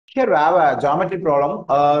Here we have a geometry problem.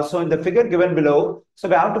 So in the figure given below, so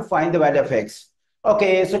we have to find the value of x.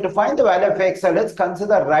 Okay, so to find the value of x, let's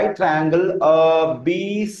consider right triangle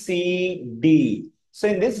BCD. So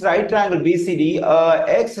in this right triangle BCD,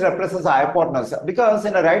 x represents a hypotenuse because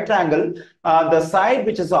in a right triangle, the side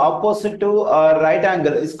which is opposite to right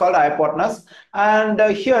angle is called hypotenuse. And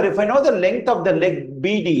here, if I know the length of the leg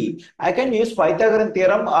BD, I can use Pythagorean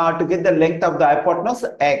theorem to get the length of the hypotenuse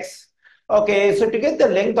x. Okay, so to get the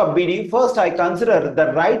length of BD, first I consider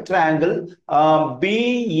the right triangle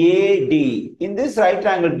BAD. In this right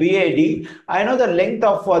triangle BAD, I know the length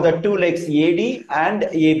of the two legs AD and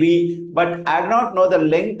AB, but I do not know the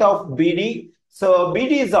length of BD. So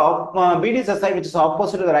BD is a side which is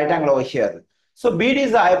opposite to the right angle over here. So BD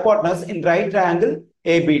is the hypotenuse in right triangle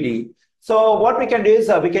ABD. So what we can do is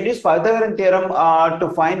we can use Pythagorean theorem to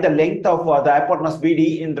find the length of the hypotenuse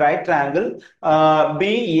BD in right triangle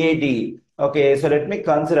BAD. Okay, so let me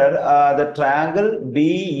consider the triangle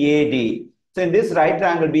BAD. So in this right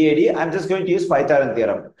triangle BAD, I'm just going to use Pythagorean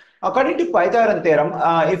theorem. According to Pythagorean theorem,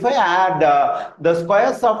 if I add the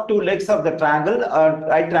squares of two legs of the triangle,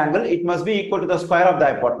 right triangle, it must be equal to the square of the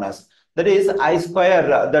hypotenuse. That is, I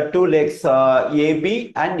square the two legs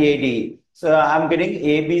AB and AD. So I'm getting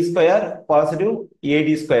AB square positive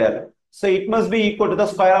AD square. So it must be equal to the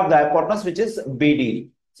square of the hypotenuse, which is BD.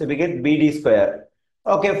 So we get BD square.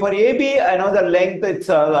 Okay, for AB, I know the length, it's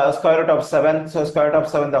square root of 7, so square root of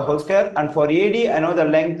 7 the whole square. And for AD, I know the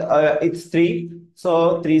length, it's 3,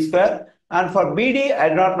 so 3 square. And for BD, I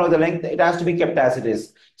do not know the length, it has to be kept as it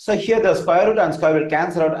is. So here the square root and square will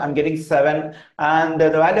cancel out, I'm getting 7. And the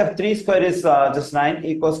value of 3 square is just 9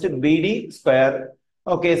 equals to BD square.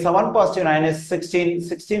 Okay, so 1 positive 9 is 16,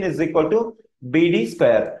 16 is equal to BD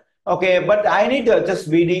square. Okay, but I need just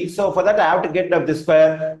BD. So for that, I have to get up the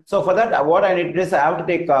square. So for that, what I need to do is I have to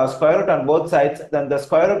take square root on both sides. Then the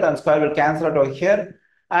square root and square will cancel out over here.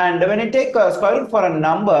 And when you take square root for a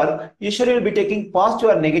number, usually you'll be taking positive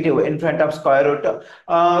or negative in front of square root.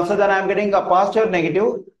 So then I'm getting a positive or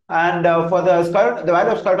negative. And for the square root, the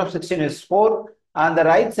value of square root of 16 is 4. And the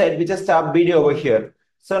right side, we just have BD over here.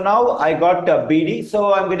 So now I got BD.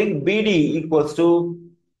 So I'm getting BD equals to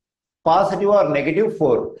positive or negative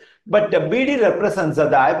 4. But BD represents the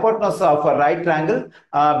hypotenuse of a right triangle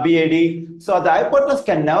BAD. So the hypotenuse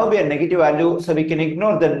can now be a negative value. So we can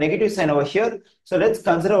ignore the negative sign over here. So let's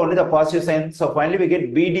consider only the positive sign. So finally we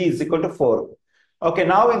get BD is equal to 4. Okay,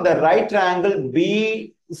 now in the right triangle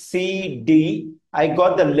BCD, I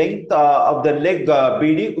got the length of the leg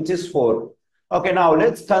BD, which is 4. Okay, now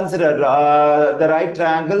let's consider the right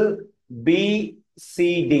triangle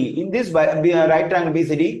BCD. In this right triangle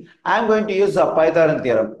BCD, I'm going to use Pythagorean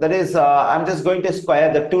theorem. That is, I'm just going to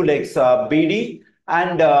square the two legs BD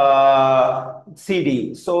and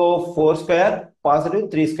CD. So 4 square positive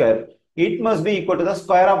 3 square. It must be equal to the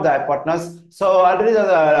square of the hypotenuse. So already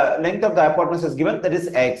the length of the hypotenuse is given, that is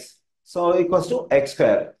x. So equals to x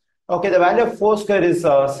square. Okay, the value of 4 square is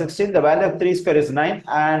 16, the value of 3 square is 9,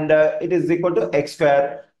 and it is equal to x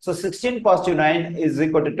square. So 16 positive 9 is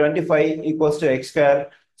equal to 25 equals to x square.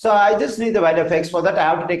 So I just need the value of x. For that, I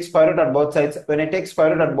have to take square root on both sides. When I take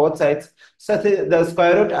square root on both sides, so the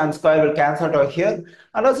square root and square will cancel out over here.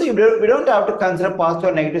 And also, we don't have to consider positive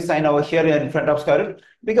or negative sign over here in front of square root,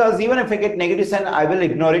 because even if I get negative sign, I will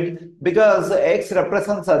ignore it, because x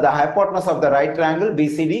represents the hypotenuse of the right triangle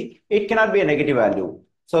BCD. It cannot be a negative value.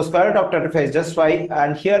 So square root of 25 is just 5.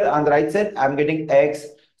 And here on the right side, I'm getting x.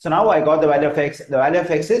 So now I got the value of x. The value of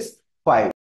x is 5.